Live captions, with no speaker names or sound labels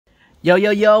Yo,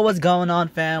 yo, yo, what's going on,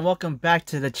 fam? Welcome back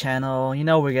to the channel. You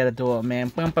know we're gonna do it, man.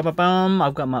 Boom, boom, boom, boom.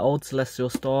 I've got my old Celestial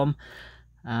Storm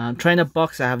trainer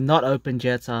box I have not opened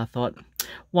yet, so I thought,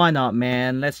 why not,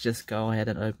 man? Let's just go ahead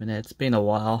and open it. It's been a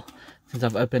while since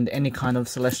I've opened any kind of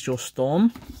Celestial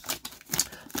Storm.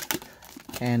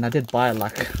 And I did buy it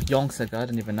like yonks ago. I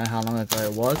don't even know how long ago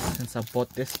it was since I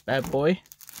bought this bad boy.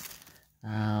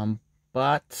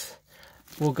 But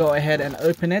we'll go ahead and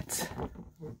open it.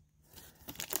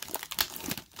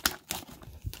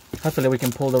 Hopefully we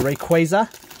can pull the Rayquaza,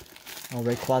 or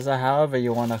Rayquaza, however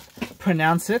you want to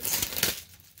pronounce it.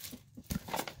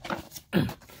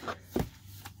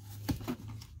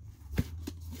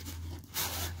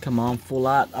 Come on, full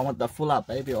art. I want the full art,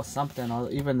 baby, or something, or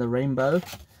even the rainbow.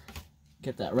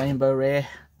 Get that rainbow rare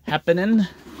happening.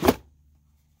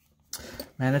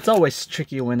 Man, it's always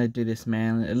tricky when I do this,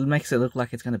 man. It makes it look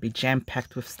like it's going to be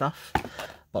jam-packed with stuff.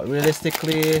 But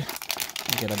realistically,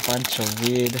 you get a bunch of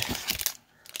weird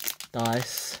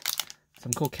dice,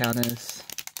 some cool counters,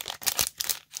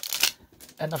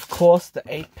 and of course the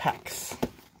 8 packs.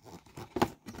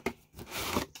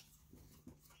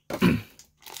 So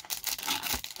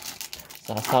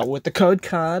I'll start with the code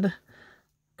card.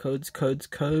 Codes.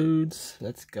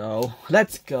 Let's go.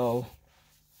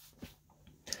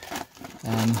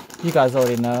 You guys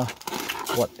already know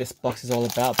what this box is all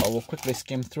about, but we'll quickly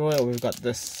skim through it. We've got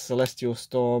this Celestial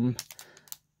Storm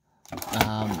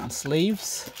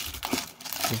sleeves.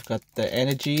 We've got the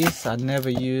energies I never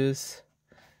use,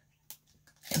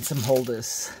 and some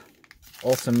holders.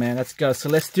 Awesome, man. Let's go.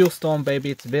 Celestial Storm,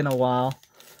 baby. It's been a while.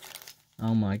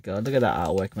 Oh my god, look at that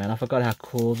artwork, man. I forgot how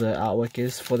cool the artwork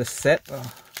is for the set,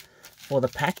 for the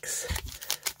packs.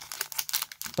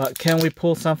 But can we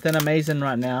pull something amazing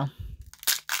right now?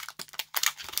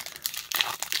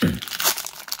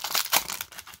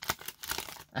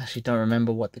 Actually don't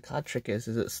remember what the card trick is.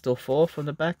 Is it still 4 from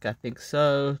the back? I think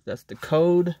so. That's the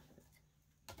code.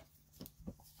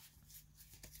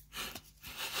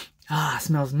 Ah,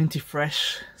 smells minty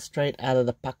fresh. Straight out of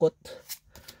the packet.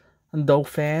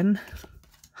 Dolphin.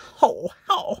 Ho!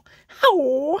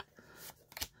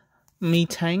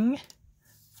 Metang.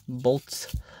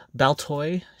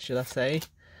 Baltoy, should I say.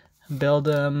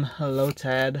 Beldum,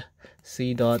 Lotad,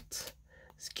 C-Dot,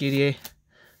 Skiddy,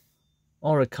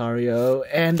 Oricario,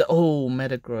 and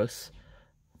Metagross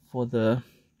for the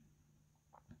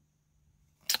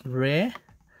rare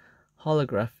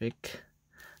holographic.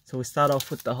 So we start off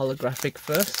with the holographic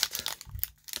first.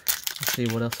 Let's see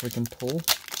what else we can pull.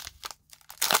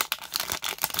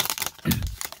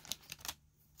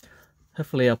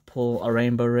 Hopefully I'll pull a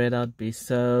rainbow rare. That'd be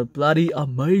so bloody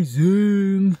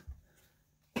amazing.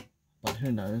 But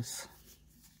who knows?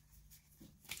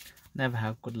 Never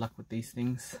have good luck with these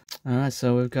things. Alright,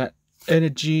 so we've got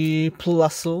Energy,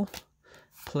 Plusle,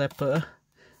 Klepper,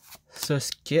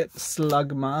 Surskit,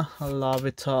 Slugma,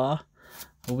 Larvitar,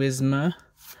 Whismur,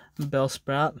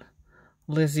 Bellsprout,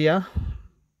 Lizia.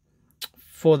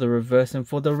 For the reverse and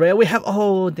for the rare we have,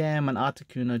 oh damn, an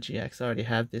Articuno GX. I already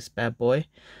have this bad boy.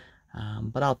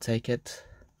 But I'll take it.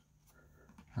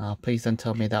 Please don't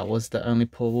tell me that was the only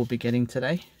pull we'll be getting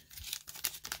today.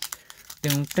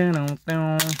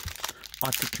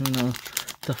 Articuno,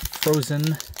 the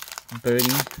frozen birdie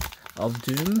of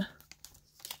doom.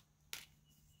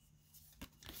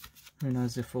 Who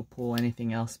knows if we'll pull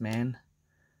anything else, man.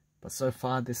 But so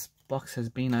far this box has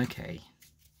been okay.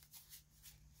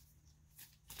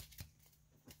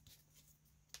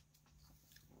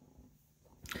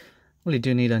 Really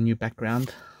do need a new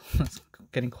background. It's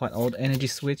getting quite old. Energy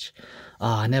Switch.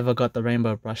 I never got the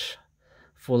Rainbow Brush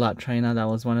Full Art Trainer. That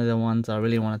was one of the ones I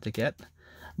really wanted to get,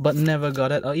 but never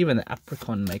got it. Or even the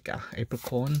Apricot Maker.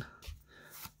 Apricorn.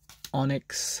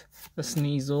 Onyx. The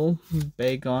Sneasel.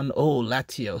 Bagon.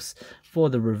 Latios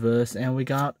for the reverse. And we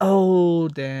got,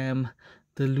 damn,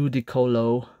 the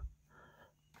Ludicolo.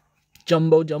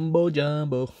 Jumbo.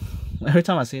 Every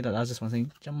time I see that, I just want to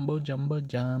sing Jumbo.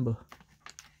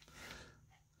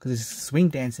 Because it's swing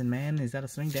dancing, man. Is that a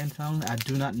swing dance song? I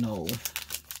do not know.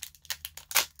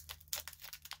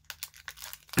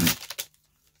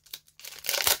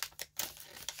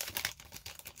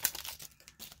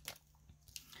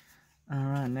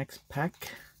 Alright, next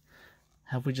pack.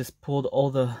 Have we just pulled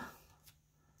all the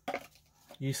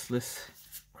useless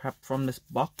crap from this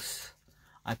box?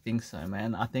 I think so,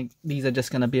 man. I think these are just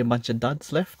going to be a bunch of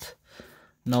duds left.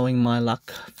 Knowing my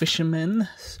luck. Fisherman.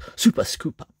 Super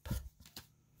Scoop Up.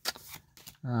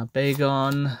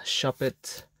 Bagon,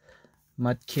 Shuppet,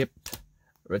 Mudkip,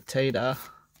 Rattata,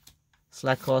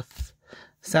 Slackoth,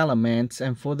 Salamence,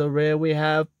 and for the rare we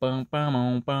have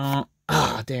damn,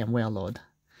 Warlord.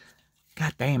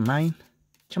 God damn, man.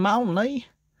 Come on, Lee.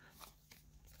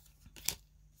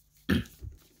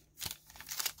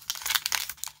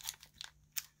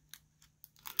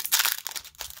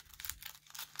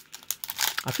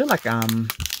 I feel like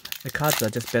the cards are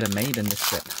just better made in this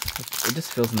set. It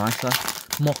just feels nicer,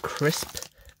 more crisp,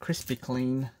 crispy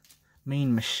clean,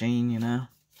 mean machine, you know.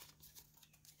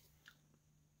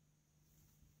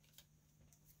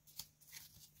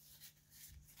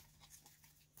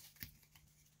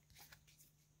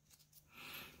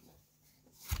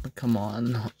 But come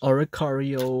on,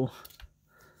 Oricorio,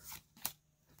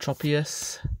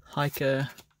 Tropius, Hiker,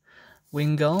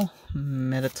 Wingull,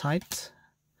 Metatite.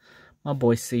 My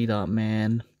boy Seed Up,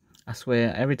 man. I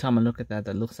swear, every time I look at that,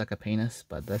 that looks like a penis,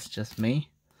 but that's just me.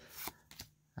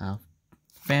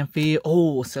 Fanfare,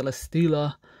 oh,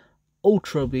 Celesteela,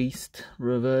 Ultra Beast,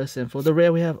 Reverse, and for the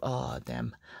rare we have, oh,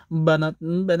 damn, Bennett.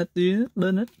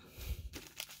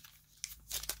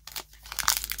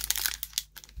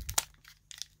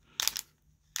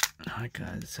 Alright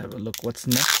guys, let's have a look what's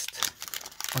next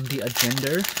on the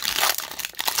agenda.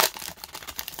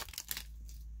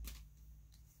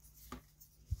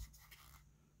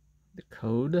 The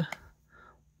code.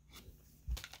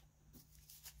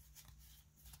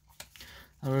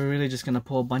 Are we really just gonna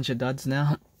pull a bunch of duds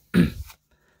now?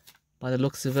 By the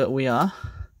looks of it, we are.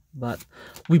 But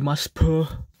we must pull.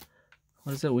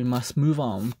 What is it? We must move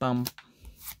on. Bum,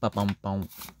 ba bum bum.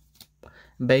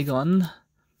 Bagon.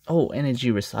 Oh,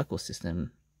 energy recycle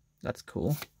system. That's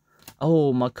cool.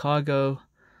 Oh, my cargo.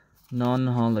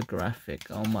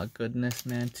 Non-holographic. Oh my goodness,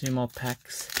 man. 2 more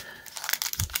packs.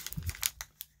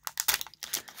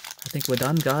 I think we're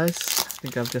done, guys. I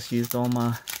think I've just used all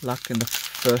my luck in the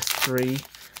first 3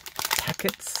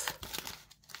 packets,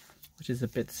 which is a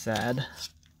bit sad.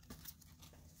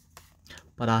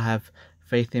 But I have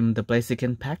faith in the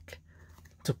Blaziken pack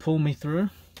to pull me through.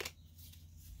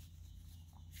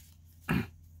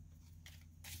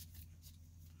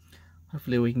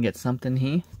 Hopefully we can get something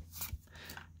here.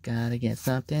 Gotta get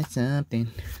something.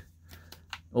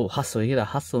 Oh, hustle, you get a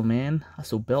hustle, man.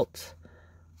 Hustle belt.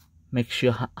 Make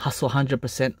sure hustle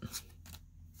 100%.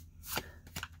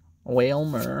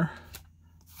 Whalmer.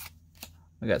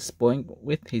 I got Spoink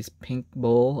with his pink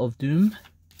ball of doom.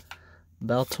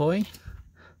 Baltoy.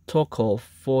 Torkoal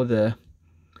for the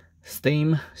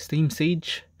Steam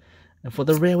Siege. And for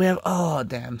the rare we have, oh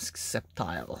damn,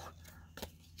 Sceptile.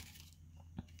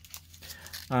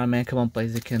 Alright man, come on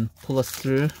Blaziken, pull us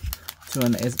through to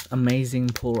an amazing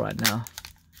pull right now.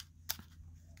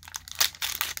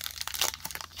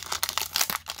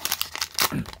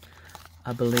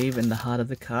 I believe in the heart of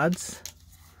the cards.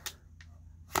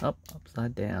 Up,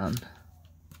 upside down.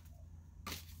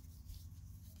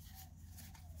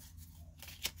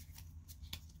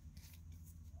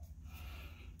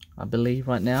 I believe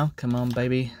right now. Come on,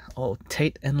 baby. Oh,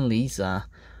 Tate and Lisa,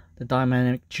 the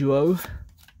dynamic duo.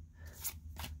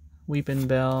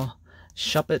 Weepinbell,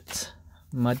 Shuppet,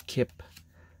 Mudkip,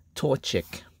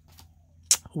 Torchic,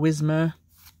 Whismer,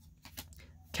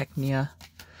 Cacnea.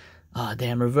 Ah,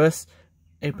 damn, reverse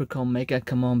Apricot Maker.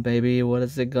 Come on, baby. What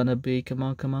is it gonna be? Come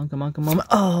on, come on, come on, come on.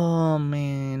 Oh,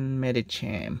 man.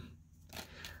 Medicham.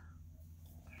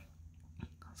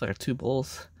 It's like 2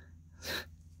 balls.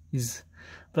 His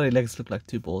bloody legs look like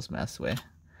 2 balls, man, I swear.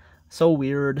 So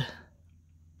weird.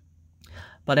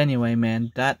 But anyway,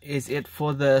 man, that is it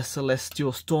for the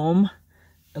Celestial Storm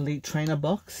Elite Trainer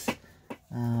box.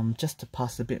 Just to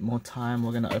pass a bit more time,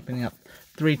 we're going to open up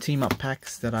 3 Team Up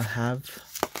packs that I have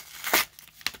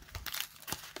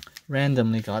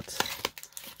randomly got.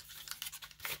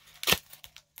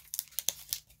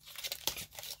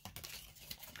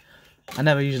 I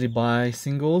never usually buy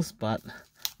singles, but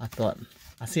I thought,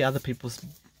 I see other people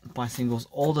buy singles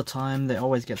all the time. They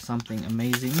always get something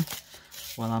amazing,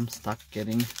 while I'm stuck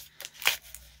getting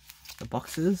the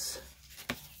boxes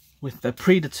with the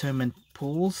predetermined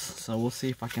pulls. So we'll see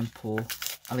if I can pull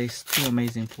at least 2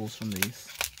 amazing pulls from these.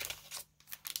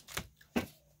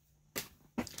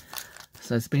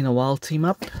 So it's been a while, Team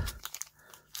Up.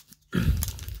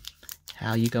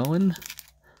 How you going?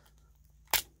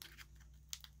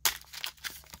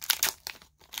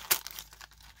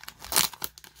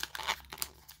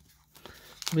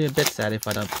 I'll be a bit sad if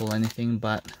I don't pull anything,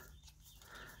 but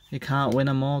you can't win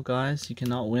them all, guys. You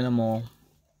cannot win them all.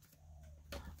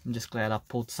 I'm just glad I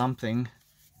pulled something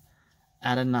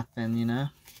out of nothing, you know.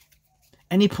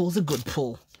 Any pull's a good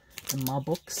pull in my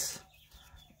books.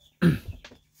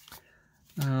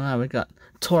 Alright, we got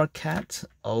Torcat.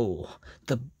 Oh,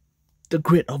 the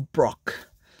grit of Brock.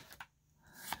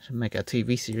 Should make a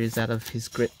TV series out of his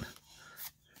grit.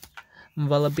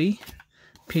 Vullaby,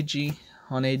 Pidgey,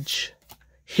 Honedge,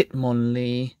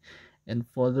 Hitmonlee, And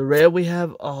for the rare we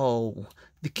have, oh,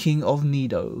 the King of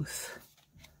Nidos.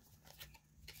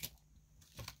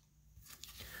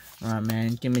 Alright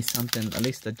man, give me something, at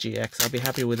least a GX. I'll be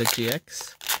happy with a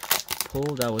GX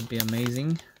pull, that would be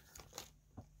amazing.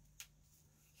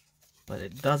 But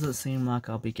it doesn't seem like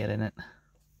I'll be getting it.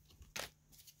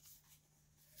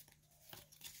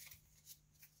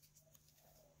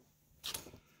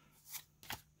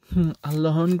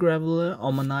 Alone Graveler,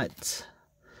 Omanite,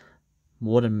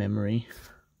 Water Memory.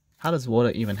 How does water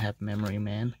even have memory,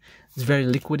 man? It's very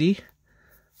liquidy.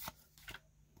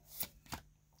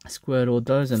 Squirtle,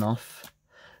 dozing off.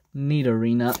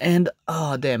 Nidorina, and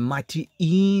oh damn, Mighty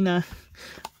Ina.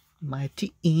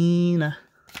 Mighty Ina.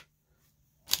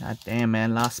 God damn,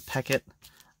 man, last packet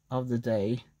of the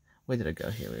day. Where did it go?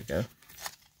 Here we go.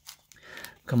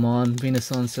 Come on,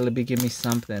 Venusaur, Celebi, give me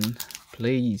something.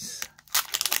 Please.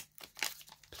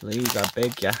 Please, I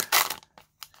beg ya.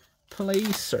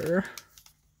 Please, sir.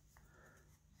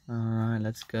 Alright,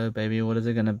 let's go, baby. What is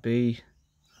it gonna be?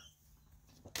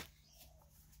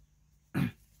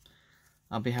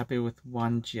 I'll be happy with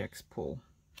one GX pull.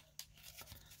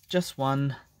 Just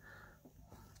one.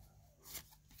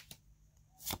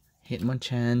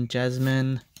 Hitmonchan,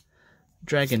 Jasmine,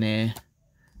 Dragonair,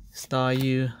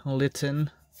 Staryu, Litten,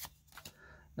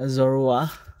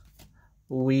 Zorua,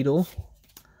 Weedle,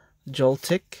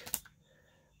 Joltik,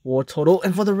 Wartortle,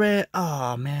 and for the rare,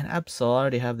 oh man, Absol, I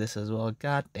already have this as well.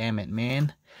 God damn it,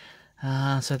 man.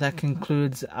 So that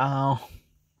concludes our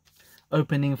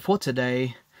opening for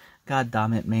today. God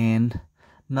damn it, man.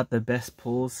 Not the best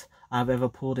pulls I've ever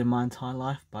pulled in my entire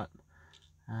life, but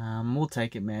we'll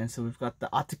take it, man. So we've got the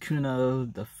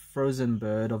Articuno, the Frozen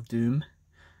Bird of Doom,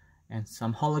 and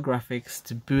some holographics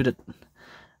to boot it.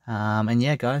 And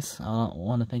yeah, guys, I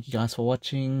want to thank you guys for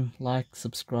watching. Like,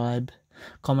 subscribe,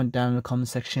 comment down in the comment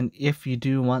section if you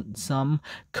do want some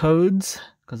codes,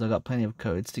 because I got plenty of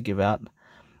codes to give out.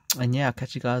 And yeah, I'll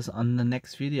catch you guys on the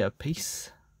next video.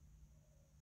 Peace.